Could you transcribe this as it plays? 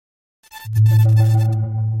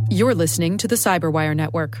You're listening to the Cyberwire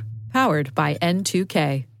Network, powered by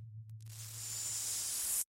N2K.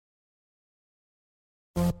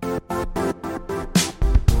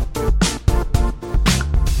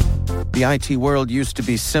 The IT world used to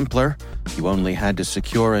be simpler. You only had to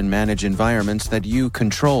secure and manage environments that you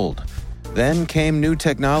controlled. Then came new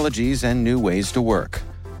technologies and new ways to work.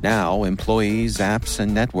 Now, employees, apps,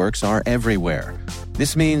 and networks are everywhere.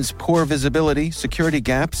 This means poor visibility, security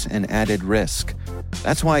gaps, and added risk.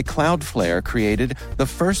 That's why Cloudflare created the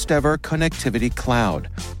first-ever connectivity cloud.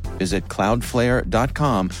 Visit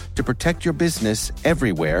cloudflare.com to protect your business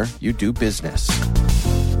everywhere you do business.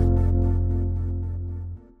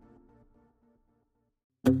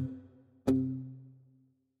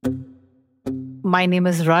 My name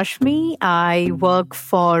is Rashmi. I work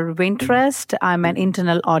for Wintrust. I'm an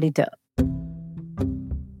internal auditor.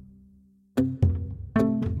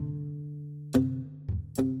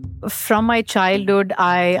 From my childhood,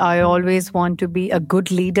 I always want to be a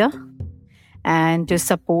good leader and to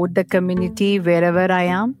support the community wherever I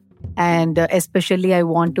am. And especially, I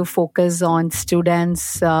want to focus on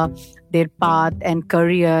students, their path and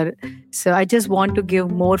career. So I just want to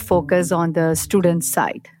give more focus on the student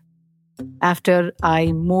side. After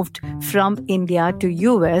I moved from India to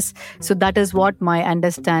US, so that is what my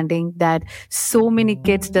understanding, that so many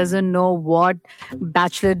kids doesn't know what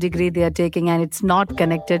bachelor degree they are taking and it's not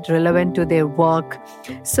connected, relevant to their work.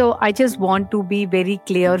 So I just want to be very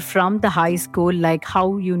clear from the high school, like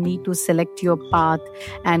how you need to select your path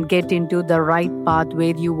and get into the right path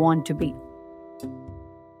where you want to be.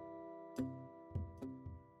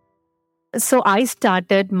 So I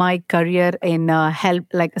started my career in help,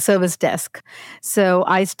 like a service desk. So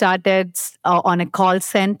I started on a call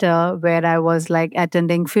center where I was like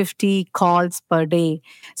attending 50 calls per day.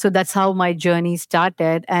 So that's how my journey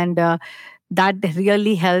started. And that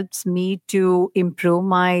really helps me to improve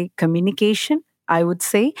my communication, I would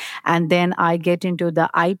say. And then I get into the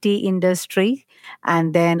IT industry.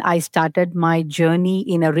 And then I started my journey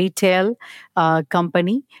in a retail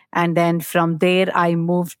company. And then from there, I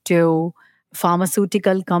moved to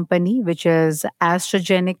pharmaceutical company, which is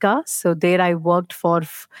AstraZeneca. So there I worked for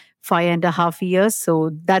 5.5 years.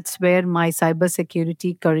 So that's where my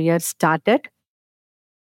cybersecurity career started.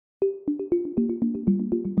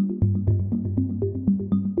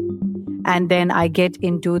 And then I get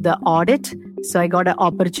into the audit. So I got an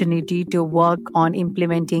opportunity to work on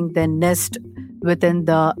implementing the NIST within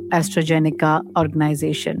the AstraZeneca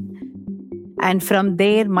organization. And from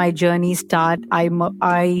there, my journey started. I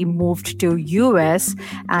moved to US,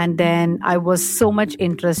 and then I was so much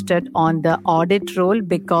interested on the audit role,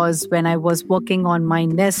 because when I was working on my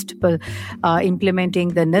NIST, implementing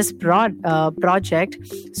the NIST project,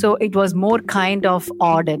 so it was more kind of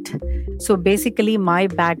audit. So basically, my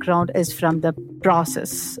background is from the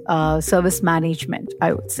process, service management,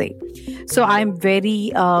 I would say. So I'm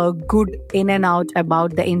very good in and out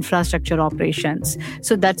about the infrastructure operations.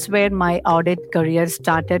 So that's where my audit career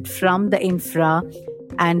started, from the infra.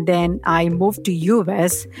 And then I moved to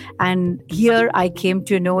US, and here I came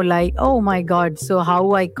to know, like, oh my God, so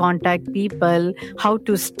how I contact people, how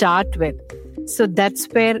to start with. So that's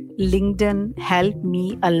where LinkedIn helped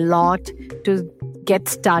me a lot to get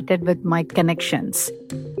started with my connections.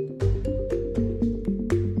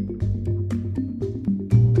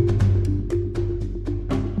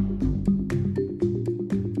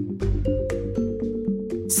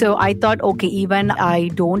 So I thought, okay, even I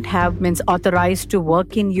don't have authorized to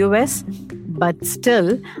work in US, but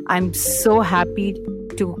still I'm so happy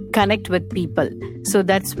to connect with people. So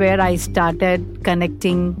that's where I started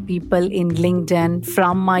connecting people in LinkedIn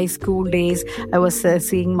from my school days. I was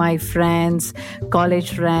seeing my friends,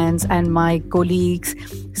 college friends, and my colleagues.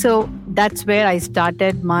 So that's where I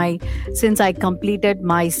started since I completed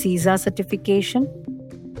my CISA certification,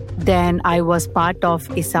 then I was part of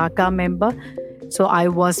ISACA member. So I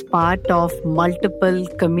was part of multiple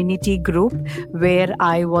community group where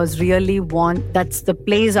I was that's the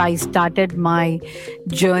place I started my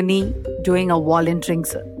journey doing a volunteering.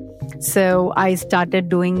 So I started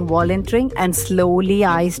doing volunteering, and slowly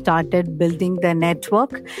I started building the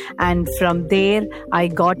network. And from there, I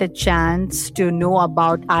got a chance to know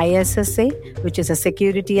about ISSA, which is a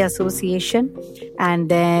security association. And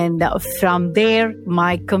then from there,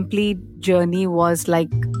 my complete journey was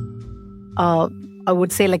like, I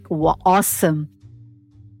would say, like, awesome.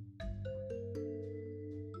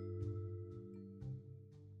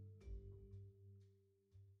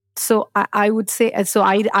 So I would say, so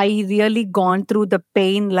I really gone through the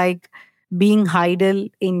pain, like being idle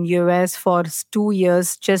in US for 2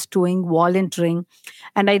 years, just doing volunteering.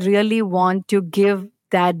 And I really want to give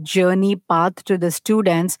that journey path to the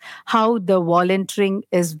students, how the volunteering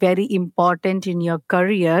is very important in your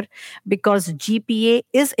career, because GPA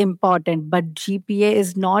is important, but GPA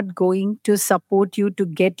is not going to support you to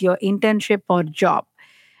get your internship or job.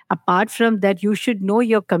 Apart from that, you should know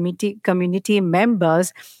your community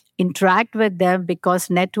members, interact with them, because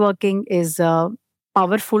networking is a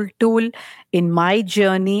powerful tool. In my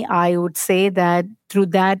journey, I would say that through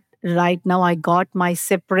that, right now I got my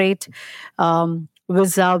separate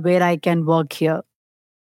visa where I can work here.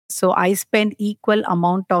 So I spend equal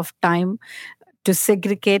amount of time to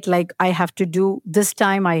segregate, like I have to do this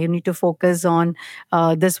time, I need to focus on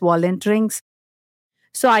this volunteering.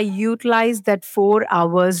 So I utilize that 4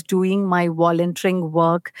 hours doing my volunteering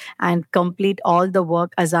work and complete all the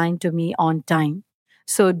work assigned to me on time.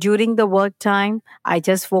 So during the work time, I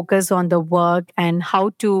just focus on the work and how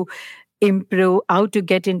to improve, how to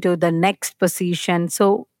get into the next position.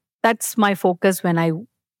 So that's my focus when I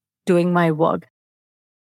doing my work.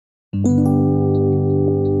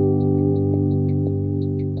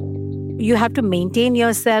 You have to maintain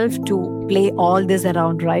yourself to play all this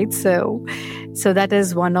around, right? So that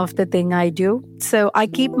is one of the thing I do. So I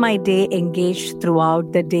keep my day engaged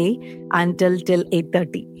throughout the day until till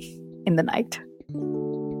 8:30 in the night.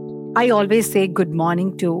 I always say good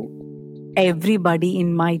morning to everybody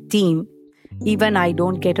in my team. Even I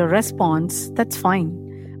don't get a response, that's fine.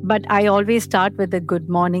 But I always start with a good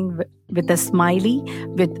morning with a smiley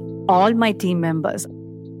with all my team members.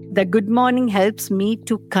 The good morning helps me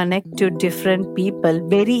to connect to different people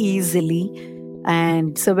very easily.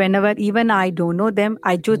 And so whenever even I don't know them,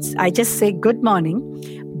 I just say good morning.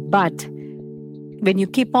 But when you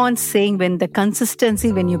keep on saying, when the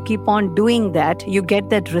consistency, when you keep on doing that, you get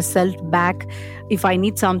that result back. If I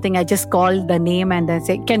need something, I just call the name and then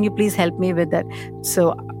say, can you please help me with that?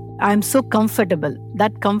 So I'm so comfortable.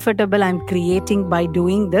 That comfortable I'm creating by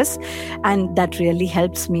doing this. And that really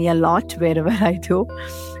helps me a lot wherever I do.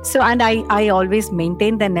 So, and I always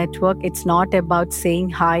maintain the network. It's not about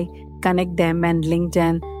saying hi, connect them and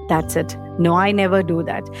LinkedIn. That's it. No, I never do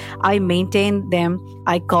that. I maintain them.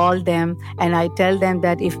 I call them and I tell them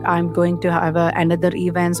that if I'm going to have another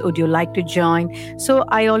events, would you like to join? So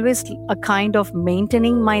I always a kind of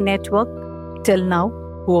maintaining my network till now,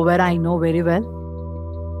 whoever I know very well.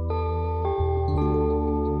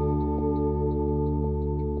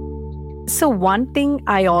 So one thing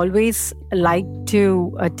I always like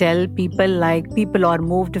to tell people, like people are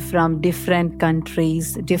moved from different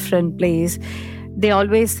countries, different place. They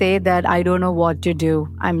always say that I don't know what to do.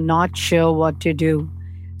 I'm not sure what to do.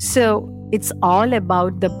 So it's all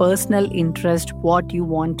about the personal interest, what you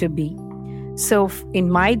want to be. So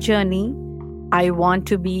in my journey, I want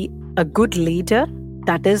to be a good leader.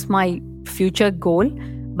 That is my future goal.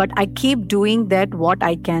 But I keep doing that what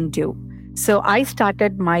I can do. So I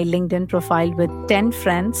started my LinkedIn profile with 10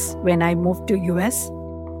 friends when I moved to US.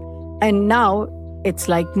 And now it's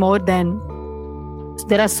like more than,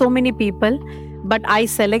 there are so many people, but I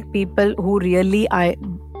select people who really like,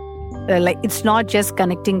 it's not just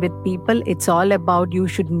connecting with people. It's all about you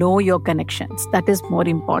should know your connections. That is more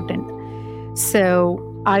important. So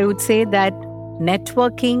I would say that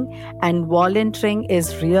networking and volunteering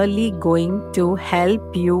is really going to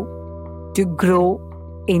help you to grow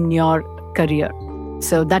in your career.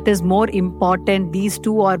 So that is more important. These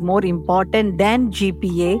two are more important than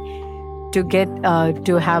GPA to get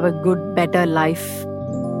to have a good, better life.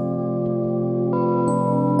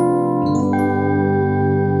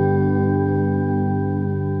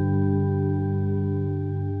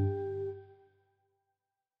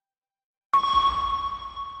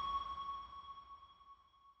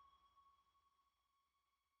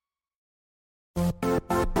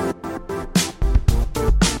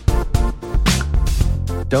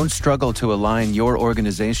 Don't struggle to align your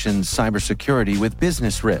organization's cybersecurity with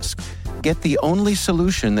business risk. Get the only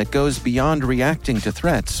solution that goes beyond reacting to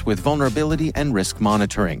threats with vulnerability and risk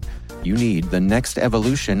monitoring. You need the next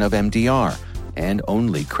evolution of MDR, and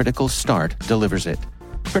only Critical Start delivers it.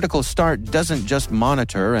 Critical Start doesn't just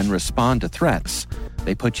monitor and respond to threats.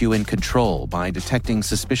 They put you in control by detecting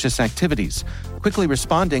suspicious activities, quickly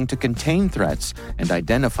responding to contain threats, and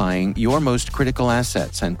identifying your most critical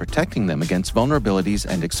assets and protecting them against vulnerabilities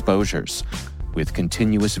and exposures. With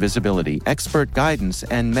continuous visibility, expert guidance,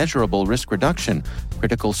 and measurable risk reduction,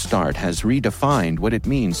 Critical Start has redefined what it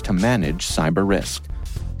means to manage cyber risk.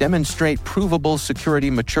 Demonstrate provable security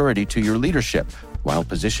maturity to your leadership while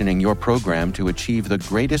positioning your program to achieve the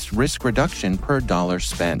greatest risk reduction per dollar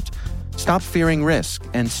spent. Stop fearing risk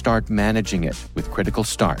and start managing it with Critical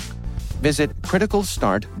Start. Visit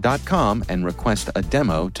criticalstart.com and request a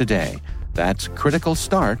demo today. That's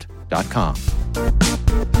criticalstart.com.